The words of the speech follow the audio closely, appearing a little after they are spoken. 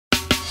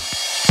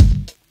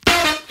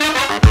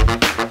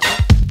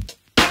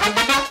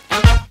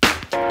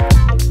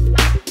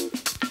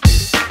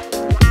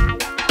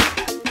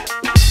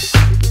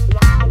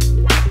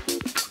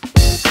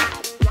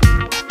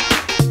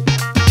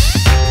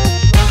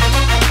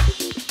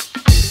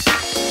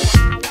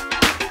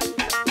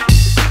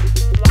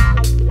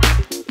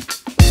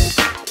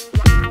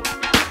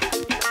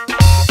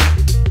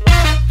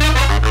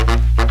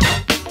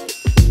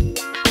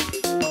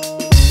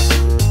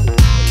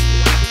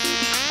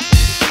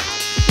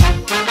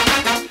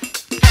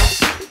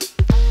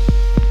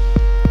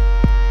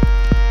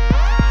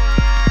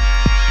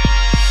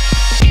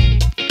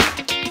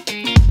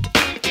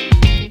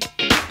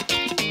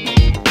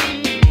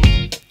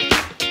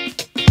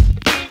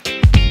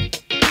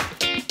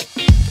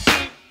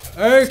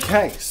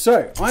Okay,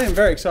 so I am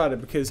very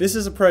excited because this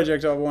is a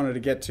project I wanted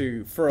to get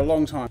to for a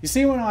long time. You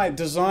see, when I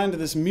designed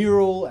this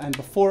mural and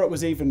before it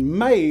was even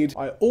made,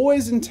 I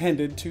always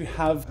intended to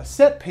have a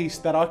set piece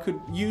that I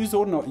could use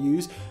or not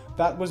use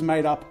that was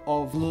made up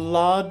of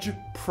large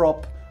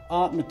prop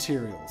art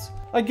materials.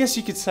 I guess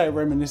you could say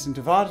reminiscent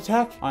of Art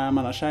Attack. I am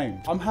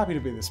unashamed. I'm happy to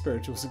be the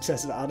spiritual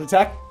successor to Art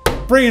Attack.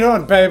 Bring it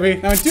on,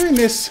 baby. Now in doing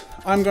this,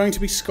 I'm going to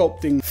be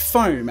sculpting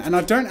foam, and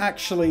I don't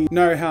actually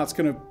know how it's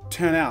going to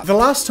turn out. The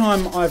last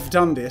time I've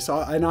done this,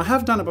 and I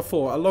have done it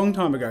before, a long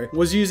time ago,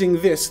 was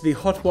using this, the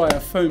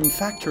Hotwire Foam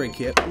Factory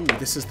Kit. Ooh,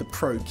 this is the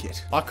Pro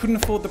Kit. I couldn't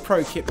afford the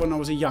Pro Kit when I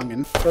was a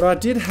youngin', but I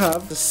did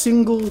have a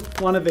single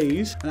one of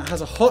these, and it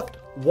has a hot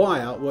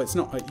wire. Well, it's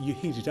not, you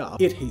heat it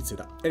up, it heats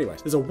it up.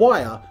 Anyways, there's a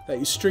wire that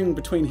you string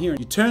between here, and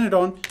you turn it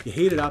on, you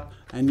heat it up,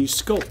 and you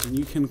sculpt, and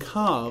you can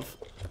carve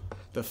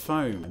the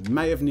foam. It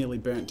may have nearly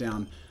burnt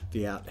down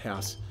the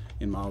outhouse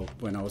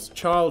when I was a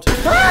child.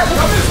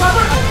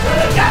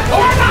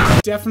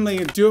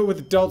 Definitely do it with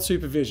adult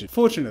supervision.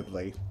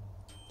 Fortunately,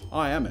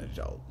 I am an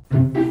adult.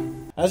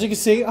 As you can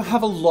see, I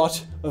have a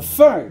lot of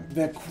foam.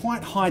 They're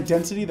quite high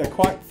density, they're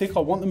quite thick.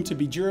 I want them to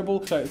be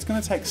durable, so it's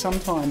gonna take some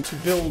time to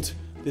build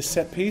this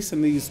set piece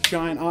and these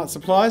giant art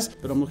supplies,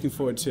 but I'm looking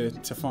forward to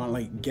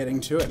finally getting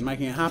to it and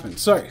making it happen.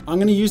 So, I'm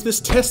gonna use this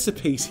tester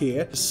piece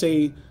here to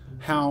see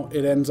how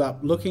it ends up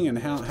looking and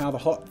how the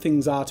hot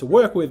things are to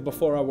work with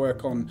before I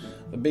work on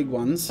the big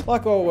ones.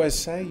 Like I always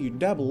say, you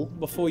dabble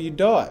before you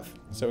dive.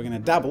 So we're gonna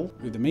dabble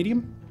with the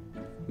medium,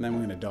 and then we're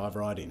gonna dive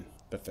right in.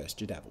 But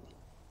first you dabble.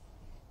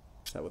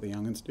 Is that what the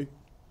young'uns do?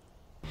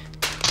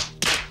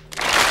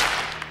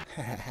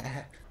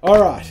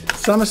 All right,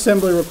 some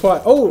assembly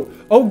required.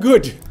 Oh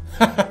good.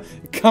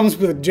 It comes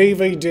with a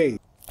DVD.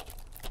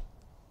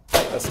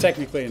 That's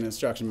technically an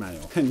instruction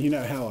manual, and you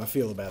know how I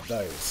feel about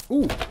those.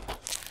 Ooh.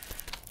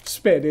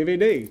 Spare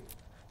DVD.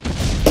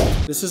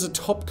 This is a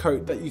top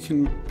coat that you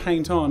can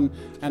paint on,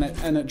 and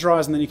it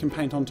dries, and then you can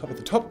paint on top of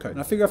the top coat. And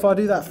I figure if I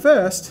do that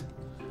first,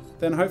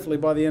 then hopefully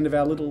by the end of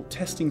our little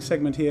testing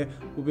segment here,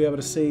 we'll be able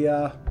to see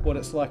what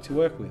it's like to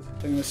work with. So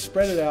I'm going to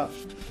spread it out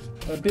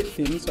a bit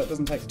thin so it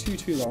doesn't take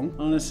too long. I'm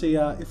going to see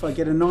if I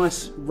get a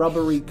nice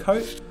rubbery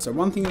coat. So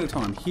one thing at a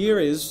time. Here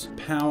is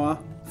power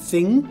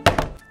thing.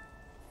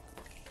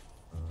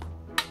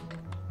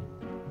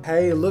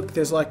 Hey, look,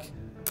 there's like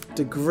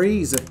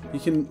degrees of,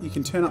 you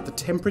can turn up the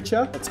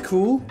temperature. That's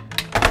cool.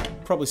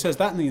 Probably says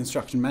that in the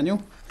instruction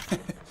manual.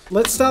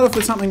 Let's start off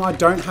with something I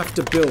don't have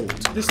to build.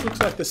 This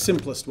looks like the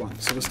simplest one.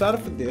 So we'll start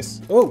off with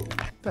this. Oh,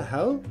 what the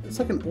hell? It's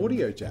like an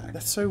audio jack.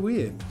 That's so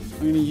weird. I'm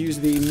going to use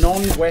the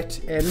non-wet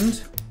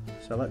end.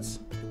 So let's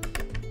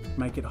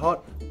make it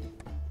hot.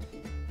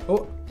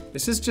 Oh,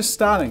 this is just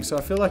starting, so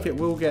I feel like it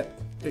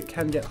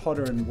can get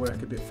hotter and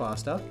work a bit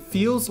faster.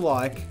 Feels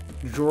like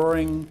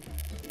drawing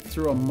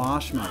through a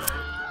marshmallow.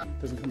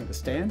 Doesn't come with a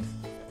stand.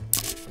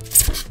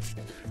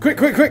 Quick!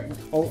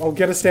 I'll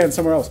get a stand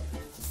somewhere else.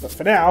 But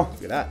for now,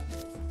 look at that.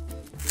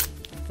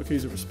 Look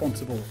who's a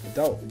responsible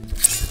adult.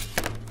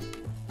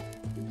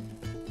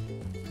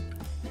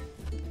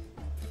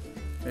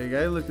 There you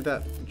go, look at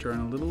that.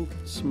 Drawing a little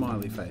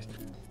smiley face.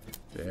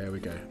 There we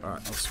go.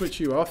 Alright, I'll switch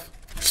you off.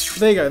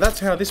 There you go, that's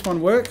how this one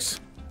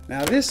works.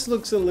 Now this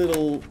looks a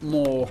little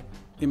more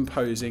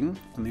imposing,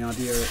 and the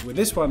idea with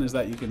this one is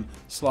that you can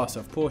slice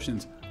off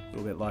portions a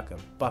little bit like a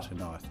butter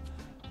knife.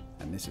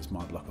 And this is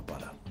my block of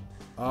butter.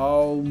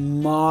 Oh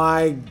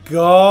my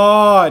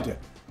god!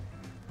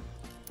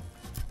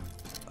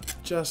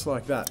 Just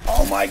like that.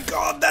 Oh my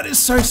god, that is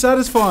so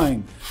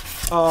satisfying!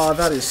 Oh,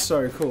 that is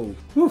so cool.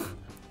 Whew.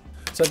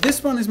 So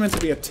this one is meant to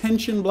be a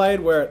tension blade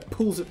where it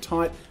pulls it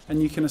tight,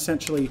 and you can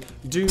essentially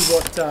do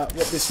what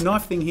this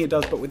knife thing here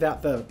does, but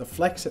without the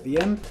flex at the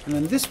end. And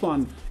then this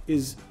one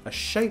is a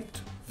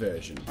shaped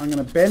version. I'm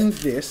gonna bend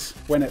this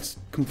when it's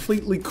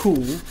completely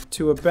cool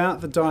to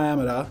about the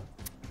diameter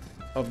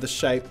of the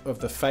shape of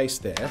the face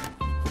there.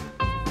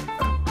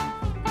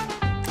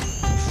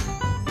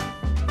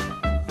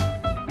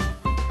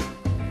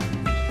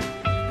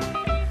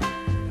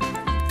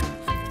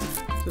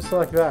 Just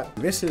like that.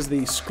 This is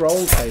the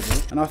scroll table,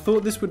 and I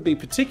thought this would be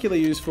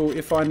particularly useful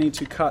if I need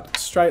to cut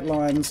straight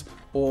lines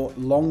or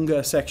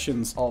longer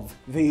sections of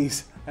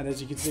these. And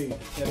as you can see,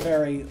 they're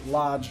very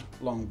large,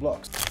 long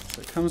blocks.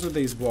 So it comes with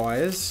these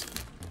wires.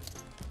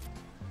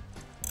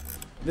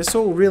 This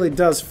all really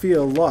does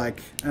feel like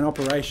an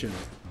operation.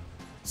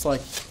 It's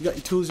like, you got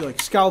your tools, you're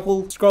like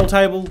scalpel, scroll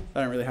table.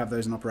 I don't really have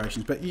those in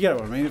operations, but you get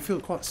what I mean. It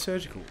feels quite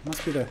surgical. It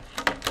must be the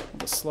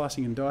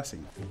slicing and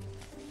dicing.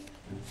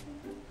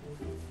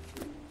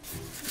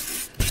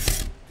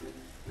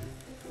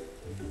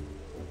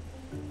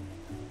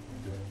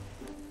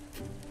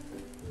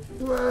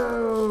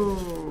 Whoa!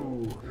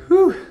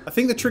 Whew. I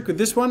think the trick with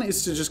this one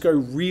is to just go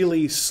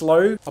really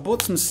slow. I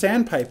bought some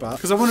sandpaper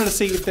because I wanted to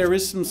see if there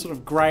is some sort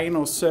of grain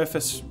or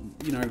surface,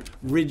 you know,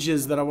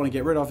 ridges that I want to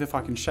get rid of if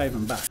I can shave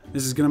them back.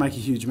 This is going to make a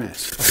huge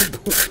mess.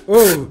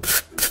 Oh!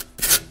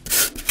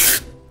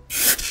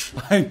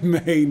 I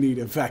may need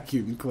a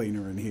vacuum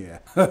cleaner in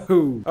here.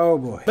 Oh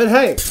boy. But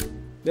hey,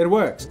 It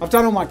works. I've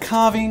done all my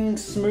carving,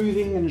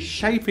 smoothing, and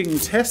shaping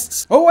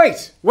tests. Oh,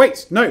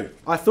 wait, no.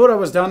 I thought I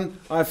was done.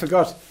 I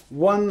forgot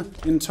one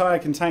entire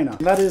container.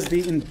 That is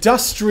the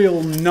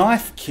industrial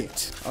knife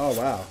kit. Oh,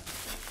 wow.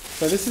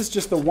 So this is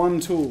just the one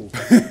tool.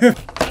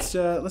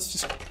 Let's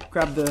just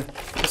grab the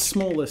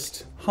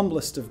smallest,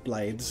 humblest of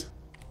blades.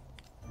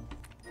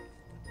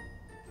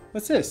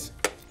 What's this?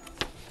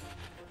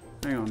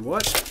 Hang on,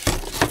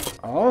 what?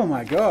 Oh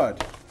my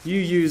God. You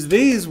use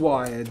these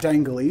wire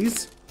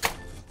danglies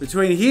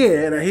between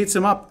here and it heats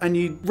them up and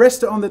you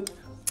rest it on the...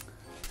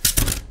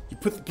 You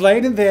put the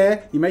blade in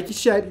there, you make your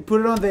shape, you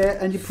put it on there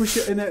and you push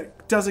it and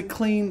it does a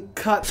clean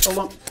cut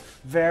along.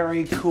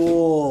 Very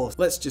cool.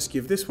 Let's just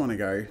give this one a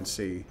go and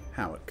see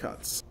how it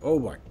cuts. Oh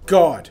my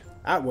God,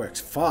 that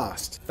works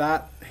fast.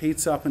 That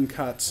heats up and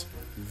cuts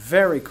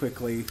very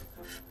quickly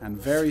and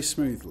very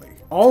smoothly.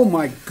 Oh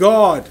my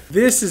God,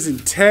 this is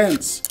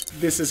intense.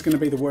 This is gonna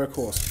be the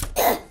workhorse.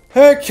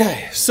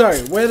 Okay, so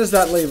where does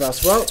that leave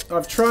us? Well,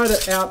 I've tried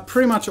it out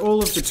pretty much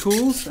all of the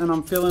tools and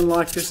I'm feeling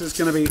like this is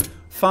gonna be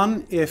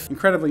fun, if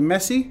incredibly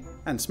messy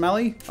and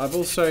smelly. I've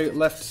also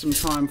left some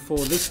time for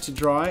this to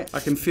dry. I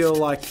can feel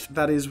like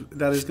that is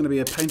gonna be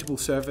a paintable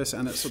surface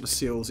and it sort of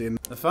seals in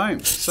the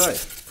foam. So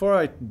before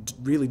I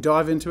really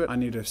dive into it, I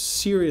need to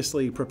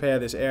seriously prepare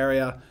this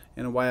area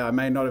in a way I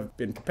may not have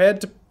been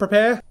prepared to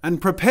prepare. And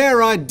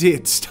prepare I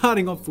did,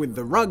 starting off with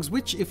the rugs,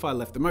 which if I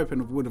left them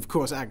open would of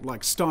course act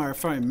like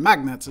styrofoam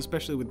magnets,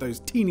 especially with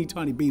those teeny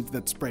tiny beads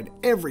that spread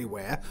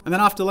everywhere. And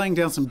then after laying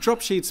down some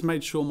drop sheets,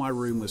 made sure my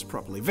room was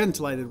properly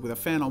ventilated with a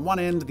fan on one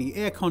end, the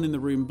aircon in the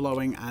room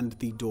blowing, and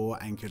the door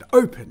anchored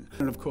open.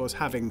 And of course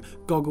having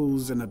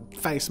goggles and a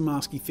face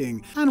masky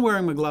thing, and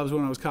wearing my gloves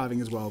when I was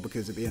carving as well,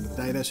 because at the end of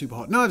the day they're super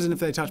hot knives and if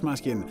they touch my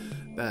skin,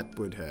 that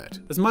would hurt.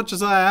 As much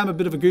as I am a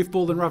bit of a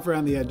goofball and rough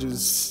around the edges,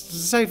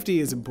 safety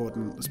is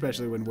important,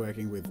 especially when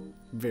working with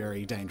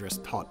very dangerous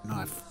hot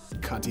knife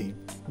cutty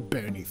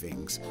burny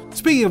things.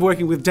 Speaking of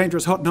working with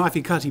dangerous hot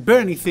knifey cutty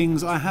burny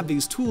things, I had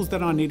these tools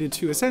that I needed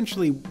to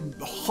essentially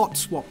hot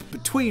swap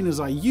between as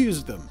I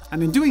used them.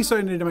 And in doing so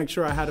I needed to make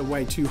sure I had a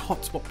way to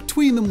hot swap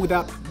between them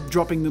without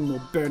dropping them or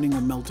burning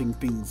or melting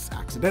things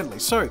accidentally.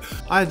 So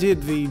I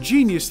did the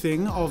genius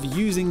thing of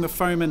using the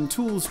foam and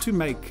tools to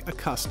make a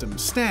custom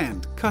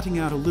stand, cutting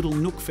out a little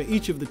nook for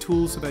each of the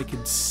tools so they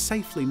could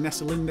safely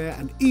nestle in there,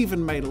 and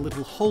even made a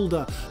little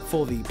holder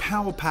for the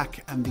power pack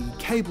and the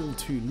cable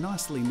to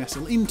nicely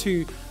nestle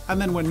into, and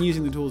then when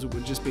using the tools it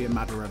would just be a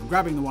matter of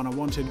grabbing the one I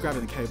wanted,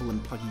 grabbing the cable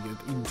and plugging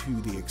it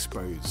into the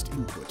exposed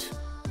input.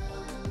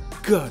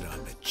 God, I'm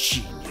a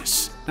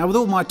genius. Now with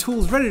all my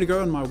tools ready to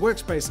go and my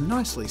workspace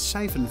nicely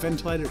safe and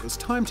ventilated, it was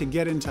time to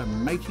get into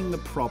making the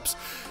props,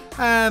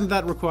 and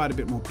that required a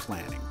bit more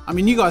planning. I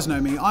mean, you guys know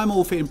me, I'm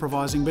all for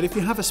improvising, but if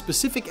you have a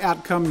specific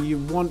outcome you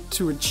want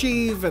to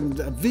achieve and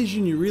a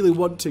vision you really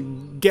want to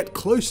get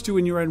close to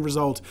in your end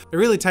result, it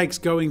really takes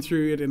going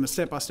through it in a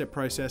step-by-step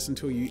process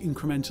until you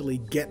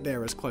incrementally get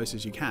there as close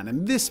as you can.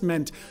 And this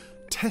meant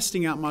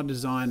testing out my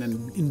design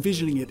and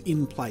envisioning it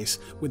in place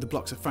with the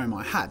blocks of foam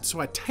I had. So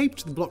I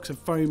taped the blocks of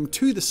foam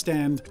to the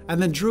stand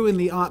and then drew in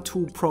the art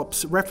tool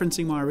props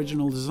referencing my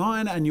original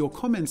design and your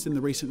comments in the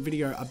recent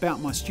video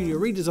about my studio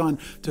redesign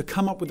to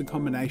come up with a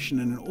combination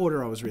in an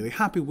order I was really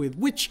happy with,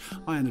 which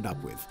I ended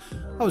up with.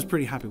 I was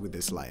pretty happy with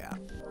this layout.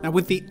 Now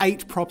with the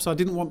 8 props, I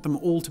didn't want them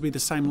all to be the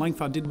same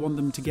length. I did want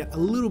them to get a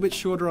little bit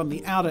shorter on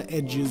the outer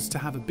edges to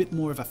have a bit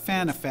more of a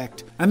fan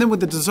effect. And then with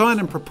the design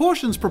and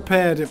proportions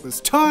prepared, it was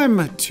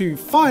time to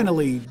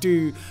finally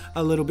do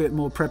a little bit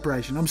more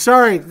preparation. I'm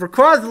sorry, it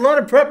requires a lot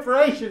of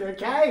preparation,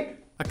 okay?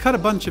 I cut a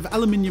bunch of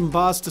aluminium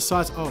bars to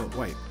size. Oh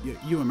wait,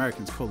 you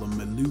Americans call them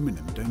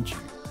aluminum, don't you?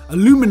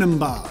 Aluminum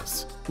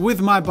bars.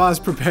 With my bars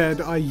prepared,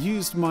 I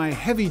used my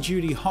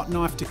heavy-duty hot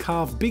knife to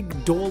carve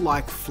big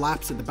door-like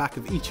flaps at the back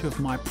of each of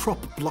my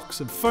prop blocks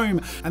of foam,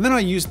 and then I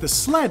used the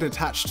sled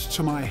attached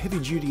to my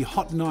heavy-duty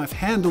hot knife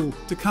handle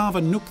to carve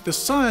a nook the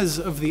size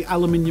of the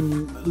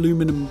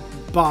aluminum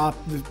bar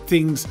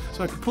things,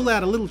 so I could pull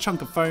out a little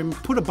chunk of foam,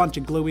 put a bunch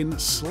of glue in,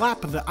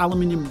 slap the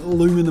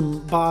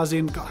aluminum bars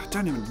in. God, I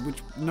don't even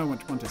know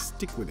which one to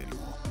stick with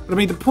anymore. But I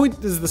mean, the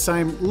point is the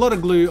same. A lot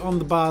of glue on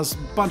the bars,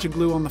 bunch of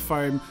glue on the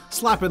foam,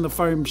 slapping the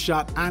foam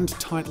shut and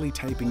tightly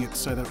taping it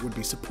so that it would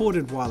be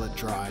supported while it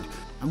dried.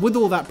 And with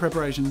all that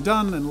preparation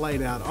done and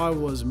laid out, I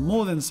was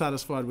more than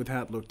satisfied with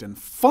how it looked and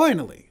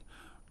finally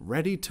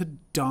ready to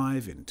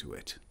dive into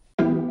it.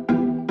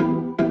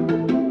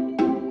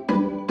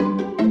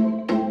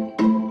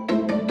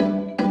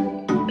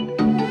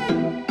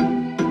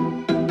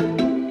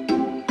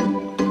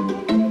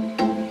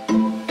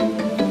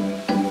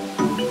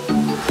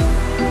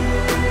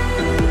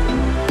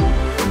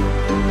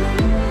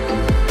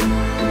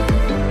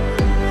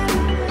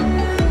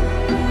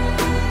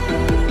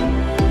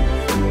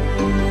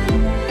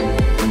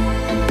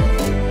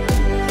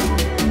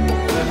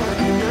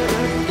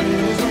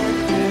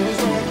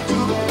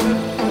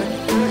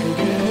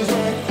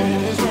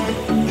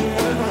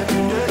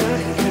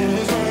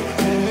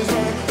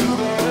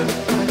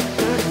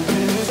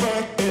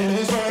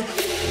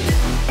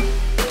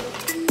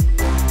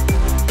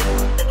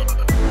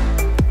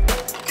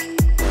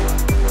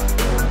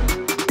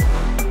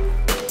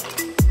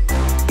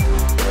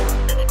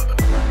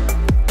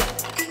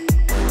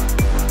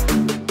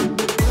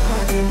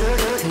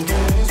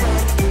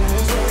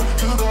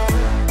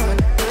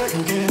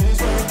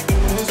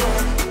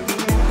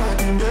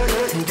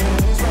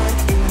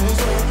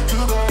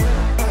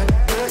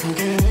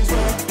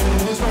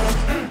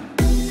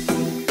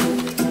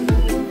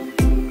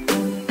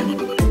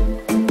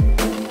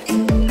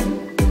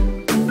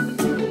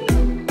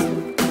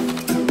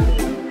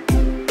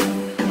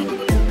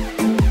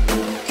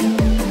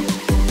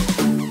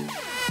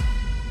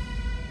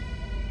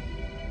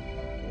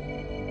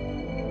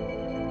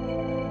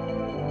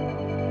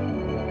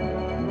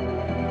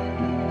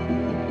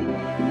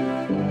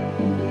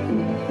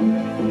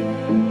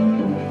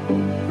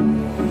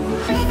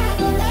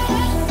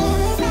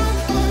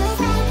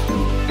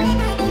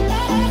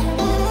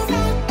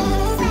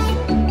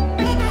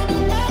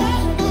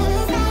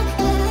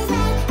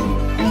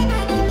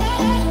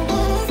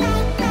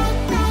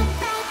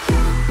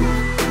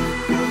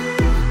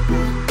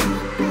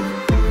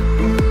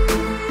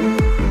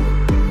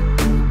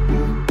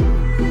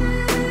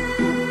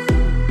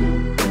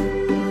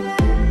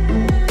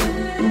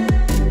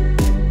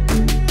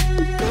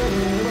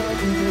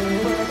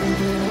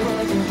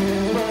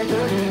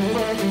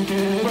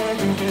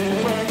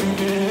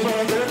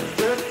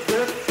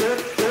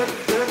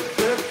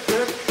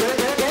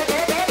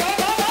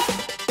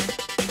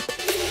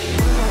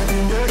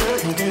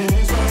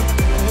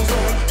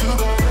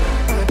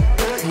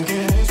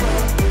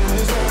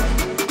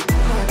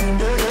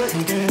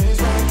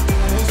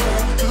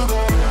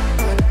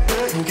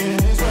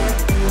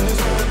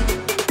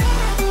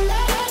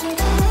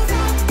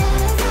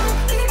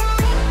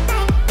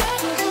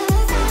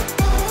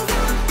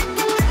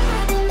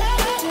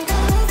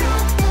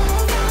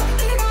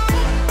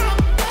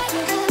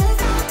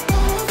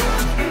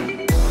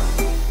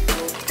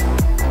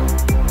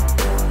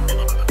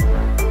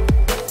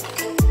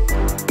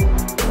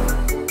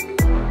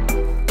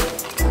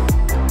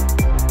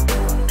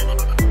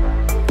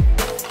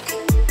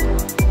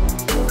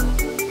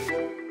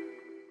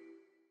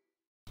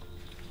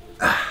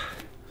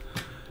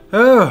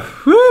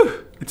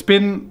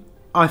 been,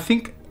 I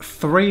think,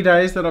 3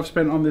 days that I've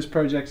spent on this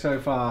project so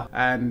far,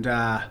 and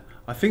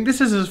I think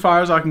this is as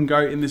far as I can go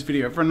in this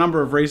video for a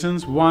number of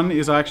reasons. One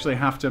is I actually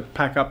have to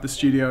pack up the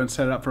studio and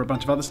set it up for a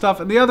bunch of other stuff,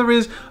 and the other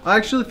is I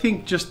actually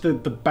think just the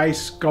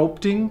base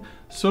sculpting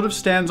sort of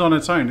stands on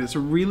its own. It's a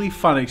really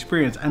fun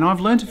experience, and I've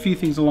learned a few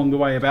things along the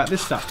way about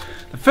this stuff.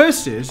 The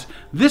first is,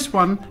 this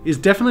one is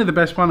definitely the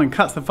best one and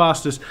cuts the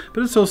fastest,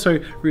 but it's also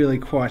really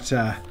quite,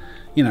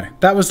 you know,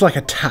 that was like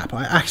a tap.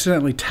 I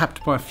accidentally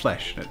tapped my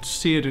flesh. It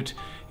seared it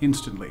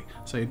instantly.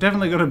 So you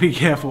definitely got to be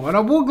careful. And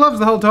I wore gloves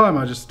the whole time.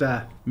 I just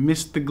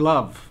missed the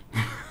glove.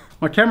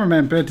 My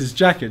cameraman burnt his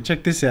jacket.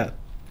 Check this out.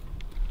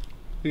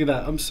 Look at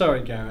that. I'm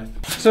sorry, Gareth.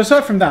 So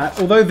aside from that,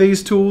 although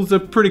these tools are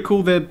pretty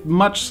cool, they're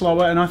much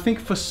slower, and I think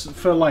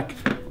for like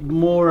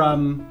more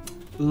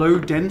low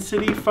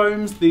density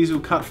foams, these will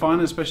cut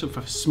fine, especially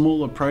for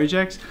smaller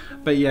projects.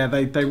 But yeah,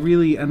 they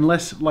really,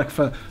 unless like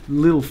for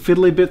little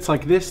fiddly bits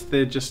like this,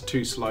 they're just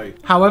too slow.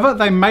 However,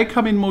 they may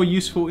come in more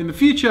useful in the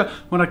future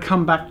when I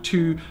come back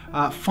to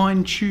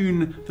fine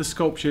tune the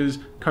sculptures,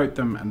 coat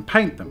them and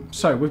paint them.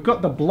 So we've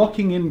got the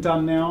blocking in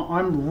done now.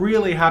 I'm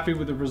really happy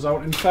with the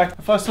result. In fact,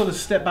 if I sort of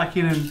step back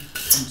in and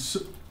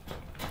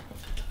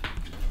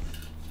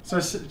so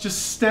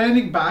just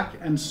standing back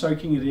and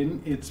soaking it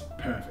in, it's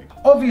perfect.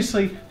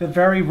 Obviously, they're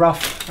very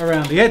rough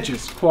around the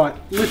edges, quite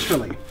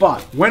literally.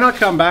 But when I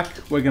come back,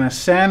 we're gonna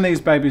sand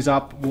these babies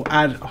up. We'll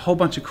add a whole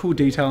bunch of cool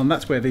detail, and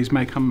that's where these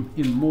may come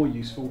in more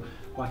useful,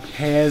 like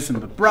hairs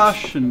and the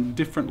brush and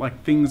different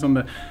like things on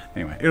the,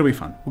 anyway, it'll be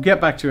fun. We'll get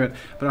back to it,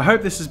 but I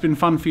hope this has been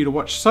fun for you to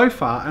watch so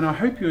far, and I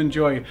hope you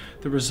enjoy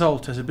the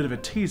result as a bit of a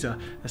teaser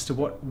as to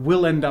what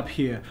will end up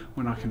here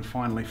when I can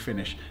finally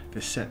finish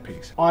this set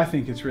piece. I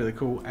think it's really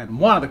cool, and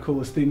one of the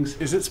coolest things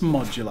is it's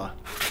modular.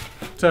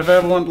 So if I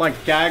ever want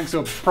like gags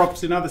or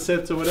props in other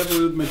sets or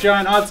whatever with my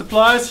giant art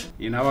supplies,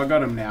 you know I got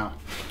them now.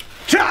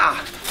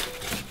 Cha!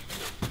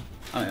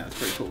 I think that's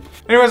pretty cool.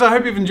 Anyways, I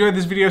hope you've enjoyed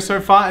this video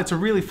so far. It's a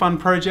really fun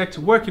project,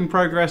 work in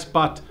progress,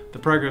 but the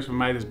progress we've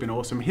made has been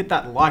awesome. Hit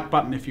that like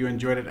button if you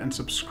enjoyed it, and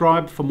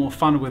subscribe for more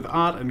fun with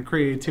art and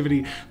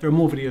creativity. There are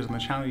more videos on the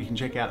channel you can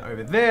check out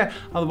over there.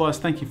 Otherwise,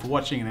 thank you for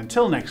watching, and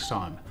until next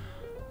time,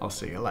 I'll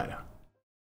see you later.